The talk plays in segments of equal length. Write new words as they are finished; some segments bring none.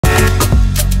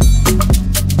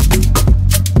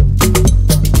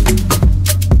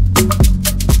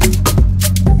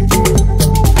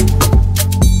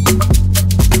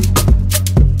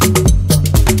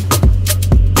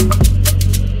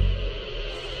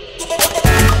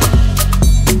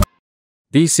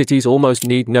These cities almost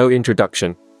need no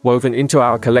introduction, woven into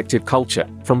our collective culture,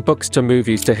 from books to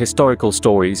movies to historical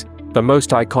stories. The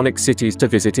most iconic cities to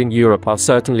visit in Europe are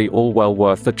certainly all well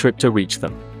worth the trip to reach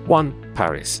them. 1.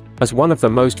 Paris. As one of the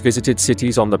most visited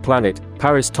cities on the planet,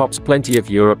 Paris tops plenty of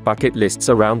Europe bucket lists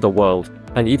around the world,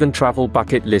 and even travel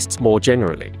bucket lists more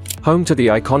generally. Home to the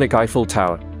iconic Eiffel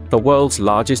Tower, the world's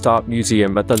largest art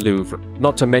museum at the Louvre,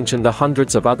 not to mention the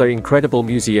hundreds of other incredible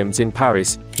museums in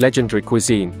Paris, legendary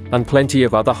cuisine, and plenty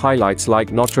of other highlights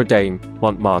like Notre Dame,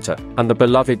 Montmartre, and the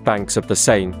beloved banks of the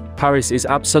Seine. Paris is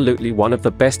absolutely one of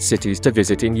the best cities to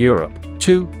visit in Europe.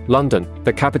 2. London,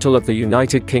 the capital of the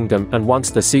United Kingdom and once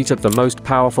the seat of the most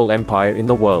powerful empire in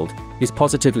the world, is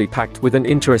positively packed with an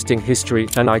interesting history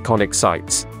and iconic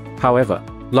sites. However,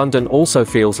 London also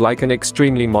feels like an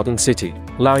extremely modern city,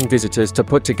 allowing visitors to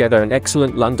put together an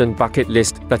excellent London bucket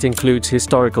list that includes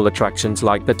historical attractions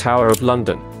like the Tower of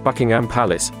London, Buckingham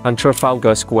Palace, and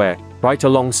Trafalgar Square. Right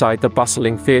alongside the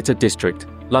bustling theatre district,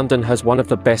 London has one of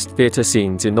the best theatre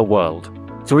scenes in the world.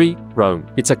 3. Rome.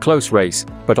 It's a close race,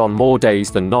 but on more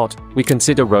days than not, we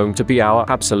consider Rome to be our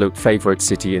absolute favorite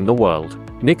city in the world.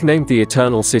 Nicknamed the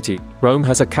Eternal City, Rome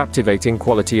has a captivating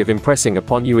quality of impressing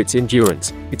upon you: its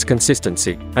endurance, its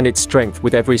consistency, and its strength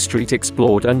with every street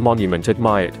explored and monument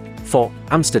admired. 4.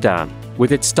 Amsterdam.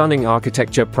 With its stunning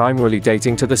architecture primarily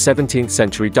dating to the 17th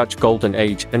century Dutch Golden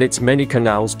Age and its many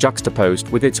canals juxtaposed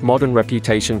with its modern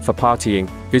reputation for partying,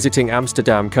 visiting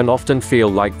Amsterdam can often feel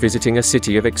like visiting a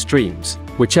city of extremes.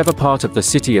 Whichever part of the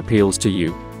city appeals to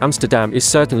you, Amsterdam is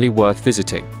certainly worth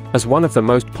visiting. As one of the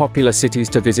most popular cities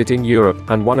to visit in Europe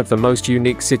and one of the most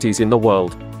unique cities in the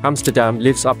world, Amsterdam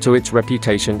lives up to its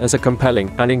reputation as a compelling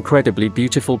and incredibly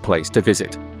beautiful place to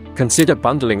visit. Consider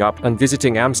bundling up and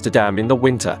visiting Amsterdam in the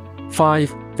winter.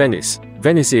 5. Venice.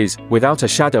 Venice is, without a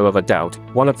shadow of a doubt,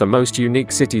 one of the most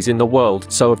unique cities in the world,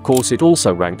 so of course it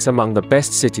also ranks among the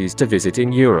best cities to visit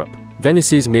in Europe.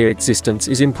 Venice's mere existence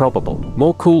is improbable.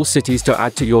 More cool cities to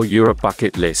add to your Europe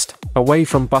bucket list. Away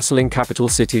from bustling capital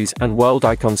cities and world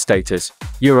icon status,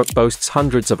 Europe boasts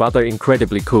hundreds of other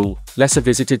incredibly cool, lesser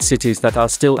visited cities that are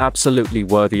still absolutely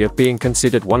worthy of being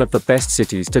considered one of the best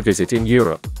cities to visit in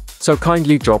Europe. So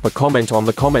kindly drop a comment on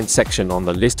the comment section on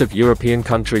the list of European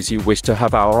countries you wish to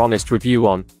have our honest review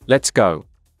on. Let's go!